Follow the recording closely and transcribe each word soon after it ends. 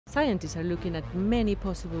Scientists are looking at many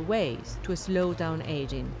possible ways to slow down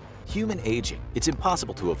aging. Human aging, it's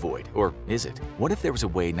impossible to avoid, or is it? What if there was a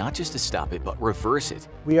way not just to stop it, but reverse it?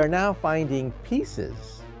 We are now finding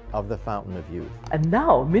pieces of the fountain of youth. And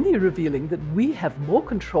now many are revealing that we have more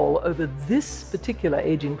control over this particular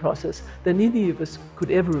aging process than any of us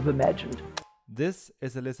could ever have imagined. This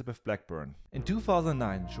is Elizabeth Blackburn. In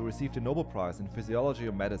 2009, she received a Nobel Prize in Physiology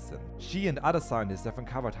or Medicine. She and other scientists have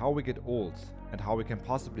uncovered how we get old and how we can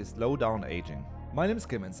possibly slow down aging. My name is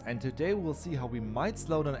Clemens, and today we'll see how we might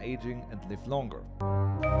slow down aging and live longer.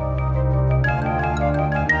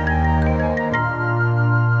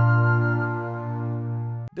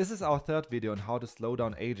 This is our third video on how to slow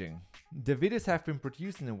down aging. The videos have been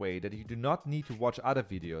produced in a way that you do not need to watch other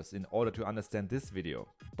videos in order to understand this video.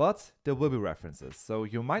 But there will be references, so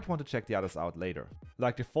you might want to check the others out later.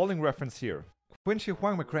 Like the following reference here. Qin Shi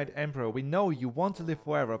Huang, my great emperor, we know you want to live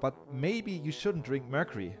forever, but maybe you shouldn't drink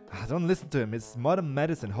mercury. Don't listen to him, his modern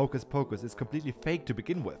medicine hocus pocus is completely fake to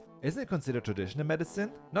begin with. Isn't it considered traditional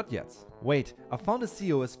medicine? Not yet. Wait, I found a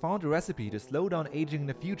CEO has found a recipe to slow down aging in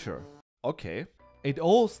the future. Okay. It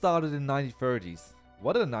all started in the 1930s.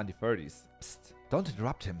 What are the 1930s? Psst, don't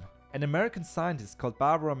interrupt him. An American scientist called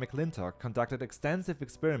Barbara McClintock conducted extensive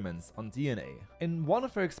experiments on DNA. In one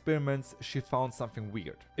of her experiments, she found something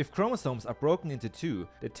weird. If chromosomes are broken into two,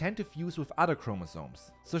 they tend to fuse with other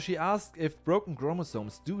chromosomes. So she asked, if broken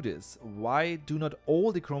chromosomes do this, why do not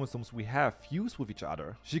all the chromosomes we have fuse with each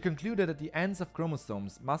other? She concluded that the ends of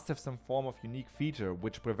chromosomes must have some form of unique feature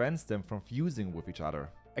which prevents them from fusing with each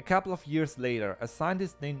other. A couple of years later, a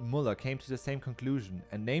scientist named Muller came to the same conclusion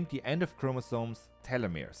and named the end of chromosomes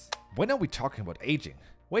telomeres. When are we talking about aging?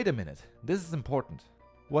 Wait a minute, this is important.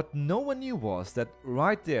 What no one knew was that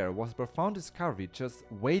right there was a profound discovery just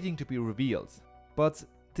waiting to be revealed. But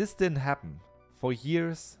this didn't happen for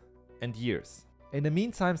years and years. In the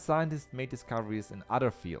meantime, scientists made discoveries in other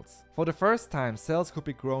fields. For the first time, cells could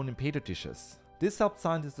be grown in petri dishes. This helped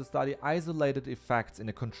scientists to study isolated effects in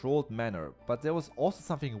a controlled manner, but there was also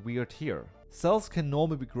something weird here. Cells can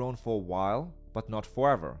normally be grown for a while, but not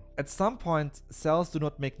forever. At some point, cells do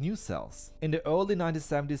not make new cells. In the early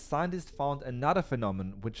 1970s, scientists found another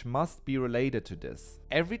phenomenon which must be related to this.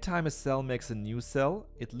 Every time a cell makes a new cell,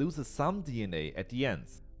 it loses some DNA at the end.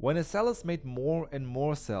 When a cell has made more and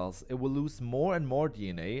more cells, it will lose more and more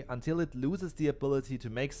DNA until it loses the ability to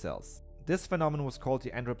make cells. This phenomenon was called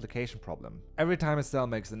the end replication problem. Every time a cell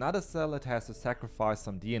makes another cell, it has to sacrifice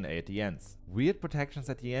some DNA at the ends. Weird protections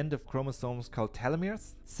at the end of chromosomes called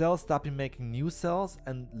telomeres. Cells stopping making new cells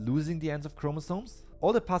and losing the ends of chromosomes.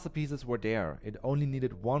 All the puzzle pieces were there, it only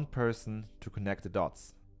needed one person to connect the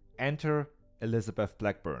dots. Enter Elizabeth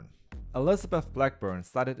Blackburn. Elizabeth Blackburn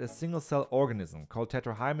studied a single-cell organism called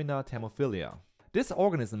Tetrahymena thermophilia. This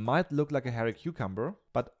organism might look like a hairy cucumber,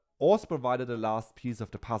 but also provided the last piece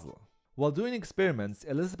of the puzzle. While doing experiments,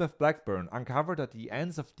 Elizabeth Blackburn uncovered that the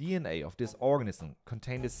ends of DNA of this organism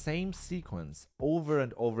contain the same sequence over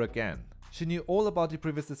and over again. She knew all about the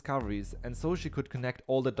previous discoveries, and so she could connect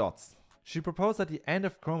all the dots. She proposed that the end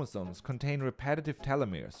of chromosomes contain repetitive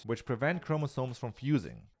telomeres, which prevent chromosomes from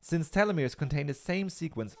fusing. Since telomeres contain the same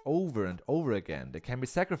sequence over and over again, they can be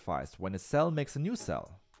sacrificed when a cell makes a new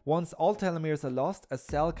cell. Once all telomeres are lost, a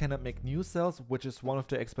cell cannot make new cells, which is one of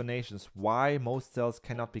the explanations why most cells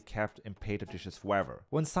cannot be kept in petri dishes forever.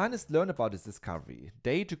 When scientists learned about this discovery,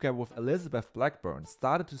 they, together with Elizabeth Blackburn,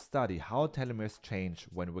 started to study how telomeres change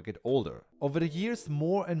when we get older. Over the years,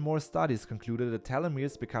 more and more studies concluded that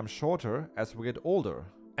telomeres become shorter as we get older.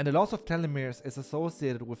 And the loss of telomeres is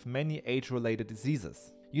associated with many age-related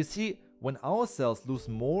diseases. You see, when our cells lose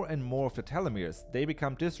more and more of the telomeres, they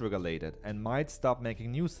become dysregulated and might stop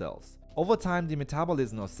making new cells. Over time, the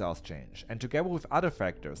metabolism of cells change, and together with other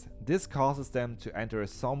factors, this causes them to enter a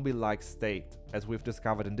zombie-like state, as we've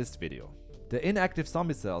discovered in this video. The inactive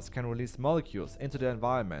zombie cells can release molecules into the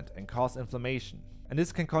environment and cause inflammation, and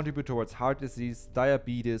this can contribute towards heart disease,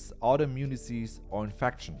 diabetes, autoimmune disease, or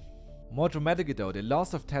infection. More dramatically though, the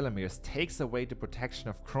loss of telomeres takes away the protection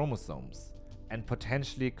of chromosomes and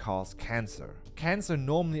potentially cause cancer. Cancer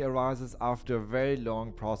normally arises after a very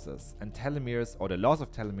long process, and telomeres or the loss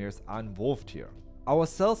of telomeres are involved here. Our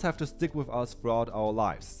cells have to stick with us throughout our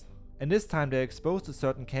lives. In this time they are exposed to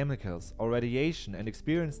certain chemicals or radiation and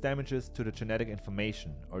experience damages to the genetic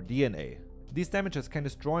information or DNA. These damages can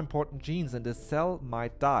destroy important genes and the cell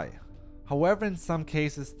might die. However, in some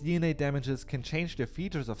cases, DNA damages can change the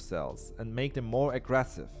features of cells and make them more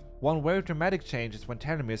aggressive. One very dramatic change is when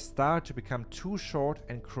telomeres start to become too short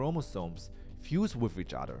and chromosomes fuse with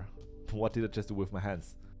each other. What did I just do with my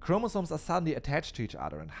hands? Chromosomes are suddenly attached to each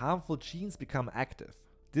other and harmful genes become active.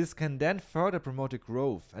 This can then further promote the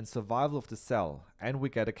growth and survival of the cell, and we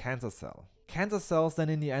get a cancer cell. Cancer cells then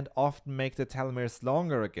in the end often make the telomeres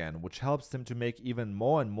longer again, which helps them to make even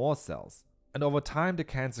more and more cells. And over time the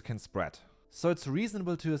cancer can spread. So it's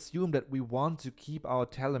reasonable to assume that we want to keep our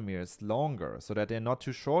telomeres longer so that they're not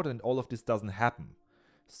too short and all of this doesn't happen.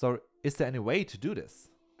 So is there any way to do this?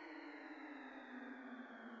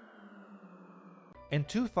 In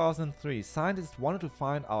 2003, scientists wanted to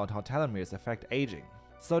find out how telomeres affect aging.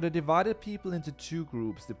 So they divided people into two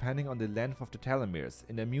groups depending on the length of the telomeres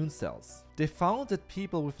in immune cells. They found that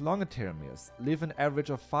people with longer telomeres live an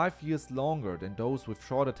average of 5 years longer than those with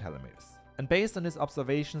shorter telomeres. And based on this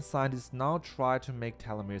observation, scientists now try to make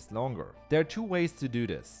telomeres longer. There are two ways to do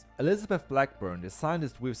this. Elizabeth Blackburn, the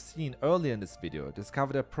scientist we've seen earlier in this video,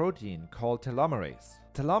 discovered a protein called telomerase.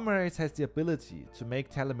 Telomerase has the ability to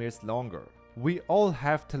make telomeres longer. We all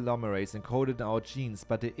have telomerase encoded in our genes,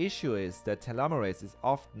 but the issue is that telomerase is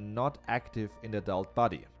often not active in the adult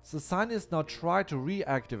body. So scientists now try to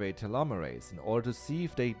reactivate telomerase in order to see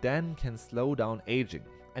if they then can slow down aging.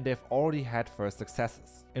 And they've already had first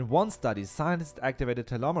successes. In one study, scientists activated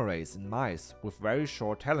telomerase in mice with very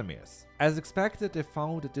short telomeres. As expected, they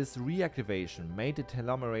found that this reactivation made the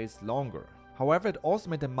telomerase longer. However, it also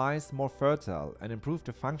made the mice more fertile and improved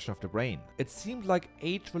the function of the brain. It seemed like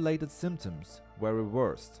age-related symptoms were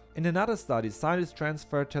reversed. In another study, scientists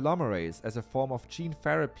transferred telomerase as a form of gene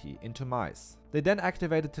therapy into mice. They then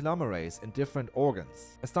activated telomerase in different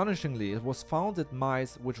organs. Astonishingly, it was found that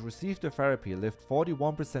mice which received the therapy lived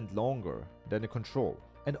 41% longer than the control.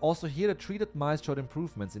 And also here the treated mice showed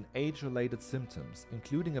improvements in age-related symptoms,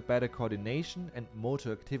 including a better coordination and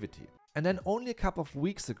motor activity. And then only a couple of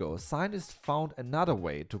weeks ago, scientists found another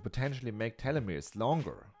way to potentially make telomeres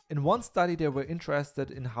longer. In one study, they were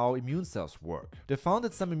interested in how immune cells work. They found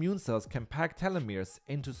that some immune cells can pack telomeres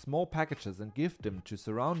into small packages and give them to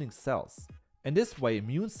surrounding cells. In this way,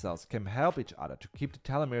 immune cells can help each other to keep the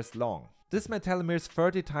telomeres long. This made telomeres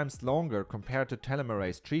 30 times longer compared to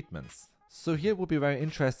telomerase treatments. So here it would be very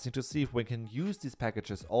interesting to see if we can use these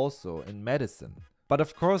packages also in medicine. But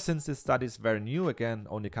of course, since this study is very new, again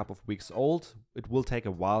only a couple of weeks old, it will take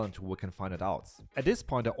a while until we can find it out. At this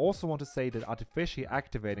point, I also want to say that artificially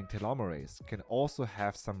activating telomerase can also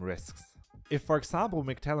have some risks. If, for example, we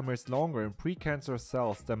make telomeres longer in precancerous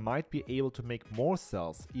cells, they might be able to make more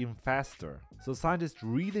cells even faster. So scientists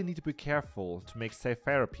really need to be careful to make safe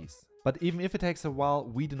therapies. But even if it takes a while,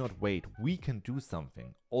 we do not wait. We can do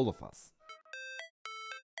something, all of us.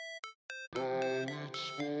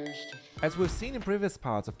 As we've seen in previous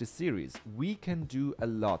parts of this series, we can do a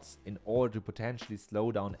lot in order to potentially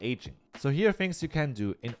slow down aging. So here are things you can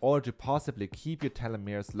do in order to possibly keep your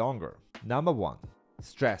telomeres longer. Number 1.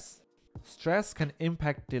 Stress. Stress can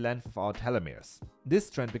impact the length of our telomeres. This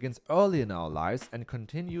trend begins early in our lives and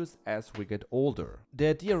continues as we get older. The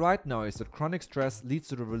idea right now is that chronic stress leads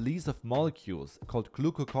to the release of molecules called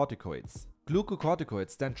glucocorticoids.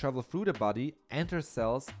 Glucocorticoids then travel through the body, enter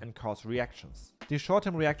cells and cause reactions. The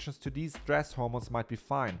short-term reactions to these stress hormones might be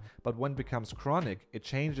fine, but when it becomes chronic, it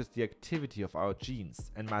changes the activity of our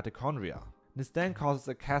genes and mitochondria. This then causes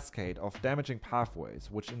a cascade of damaging pathways,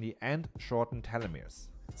 which in the end shorten telomeres.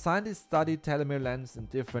 Scientists studied telomere lengths in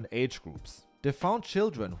different age groups. They found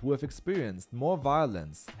children who have experienced more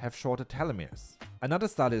violence have shorter telomeres. Another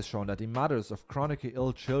study has shown that the mothers of chronically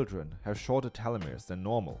ill children have shorter telomeres than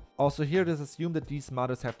normal. Also here it is assumed that these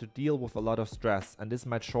mothers have to deal with a lot of stress and this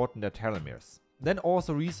might shorten their telomeres. Then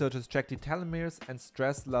also researchers checked the telomeres and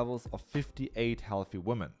stress levels of 58 healthy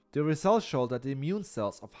women. The results showed that the immune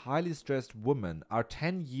cells of highly stressed women are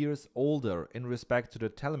 10 years older in respect to the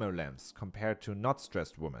telomere lengths compared to not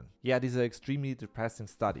stressed women. Yeah, these are extremely depressing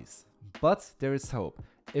studies. But there is hope.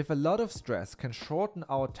 If a lot of stress can shorten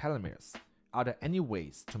our telomeres, are there any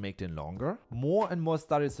ways to make them longer? More and more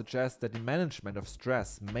studies suggest that the management of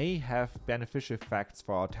stress may have beneficial effects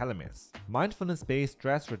for our telomeres. Mindfulness-based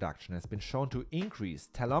stress reduction has been shown to increase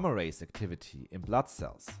telomerase activity in blood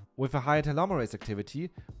cells. With a higher telomerase activity,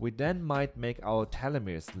 we then might make our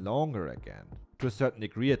telomeres longer again, to a certain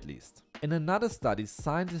degree at least. In another study,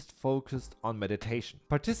 scientists focused on meditation.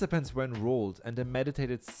 Participants were enrolled and they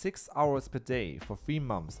meditated 6 hours per day for 3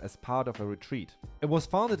 months as part of a retreat. It was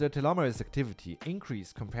found that their telomerase activity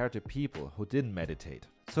increased compared to people who didn't meditate.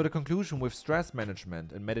 So the conclusion with stress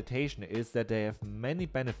management and meditation is that they have many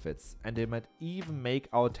benefits and they might even make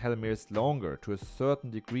our telomeres longer to a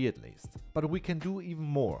certain degree at least. But we can do even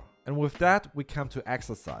more. And with that, we come to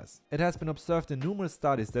exercise. It has been observed in numerous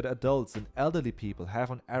studies that adults and elderly people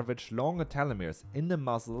have on average longer telomeres in the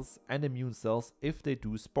muscles and immune cells if they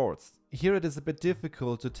do sports. Here it is a bit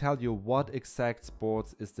difficult to tell you what exact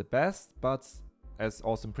sports is the best, but As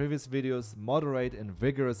also in previous videos, moderate and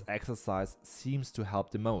vigorous exercise seems to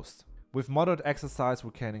help the most. With moderate exercise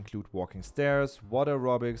we can include walking stairs, water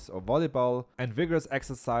aerobics or volleyball, and vigorous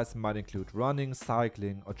exercise might include running,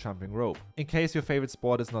 cycling or jumping rope. In case your favorite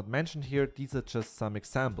sport is not mentioned here, these are just some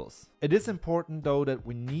examples. It is important though that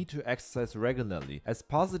we need to exercise regularly, as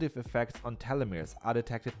positive effects on telomeres are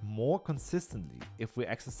detected more consistently if we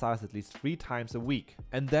exercise at least 3 times a week.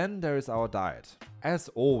 And then there is our diet. As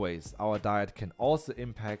always, our diet can also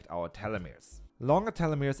impact our telomeres. Longer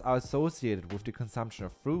telomeres are associated with the consumption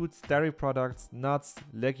of fruits, dairy products, nuts,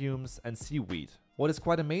 legumes and seaweed. What is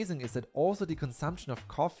quite amazing is that also the consumption of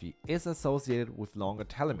coffee is associated with longer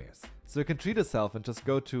telomeres. So you can treat yourself and just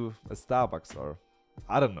go to a Starbucks or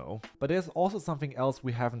I don't know. But there's also something else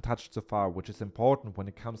we haven't touched so far, which is important when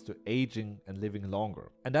it comes to aging and living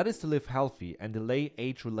longer. And that is to live healthy and delay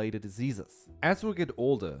age-related diseases. As we get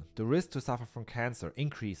older, the risk to suffer from cancer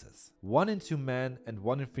increases. 1 in 2 men and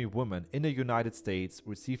 1 in 3 women in the United States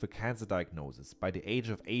receive a cancer diagnosis by the age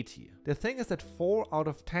of 80. The thing is that 4 out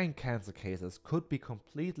of 10 cancer cases could be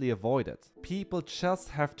completely avoided. People just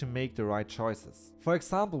have to make the right choices. For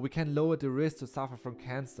example, we can lower the risk to suffer from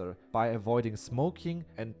cancer by avoiding smoking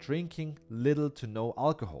and drinking little to no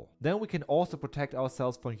alcohol. Then we can also protect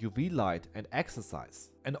ourselves from UV light and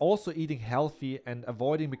exercise. And also eating healthy and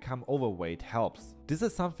avoiding become overweight helps. This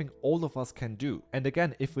is something all of us can do. And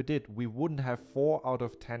again, if we did, we wouldn't have 4 out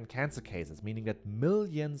of 10 cancer cases, meaning that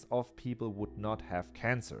millions of people would not have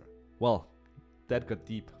cancer. Well, that got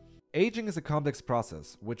deep. Aging is a complex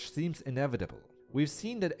process which seems inevitable. We've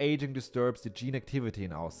seen that aging disturbs the gene activity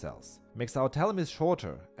in our cells, makes our telomeres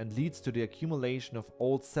shorter and leads to the accumulation of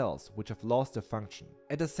old cells which have lost their function.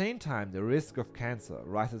 At the same time, the risk of cancer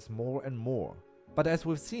rises more and more. But as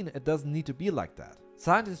we've seen, it doesn't need to be like that.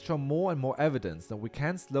 Scientists show more and more evidence that we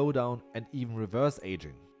can slow down and even reverse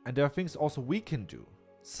aging. And there are things also we can do.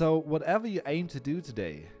 So whatever you aim to do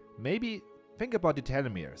today, maybe think about the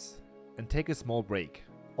telomeres and take a small break.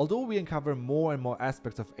 Although we uncover more and more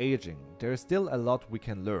aspects of aging, there is still a lot we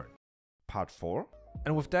can learn. Part 4?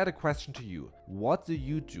 And with that, a question to you. What do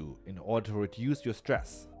you do in order to reduce your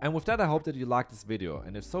stress? And with that, I hope that you liked this video,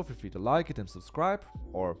 and if so, feel free to like it and subscribe,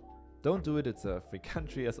 or don't do it, it's a free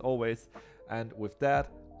country as always. And with that,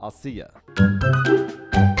 I'll see ya.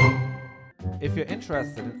 If you're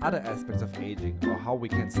interested in other aspects of aging or how we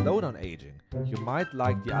can slow down aging, you might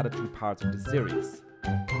like the other 2 parts of the series.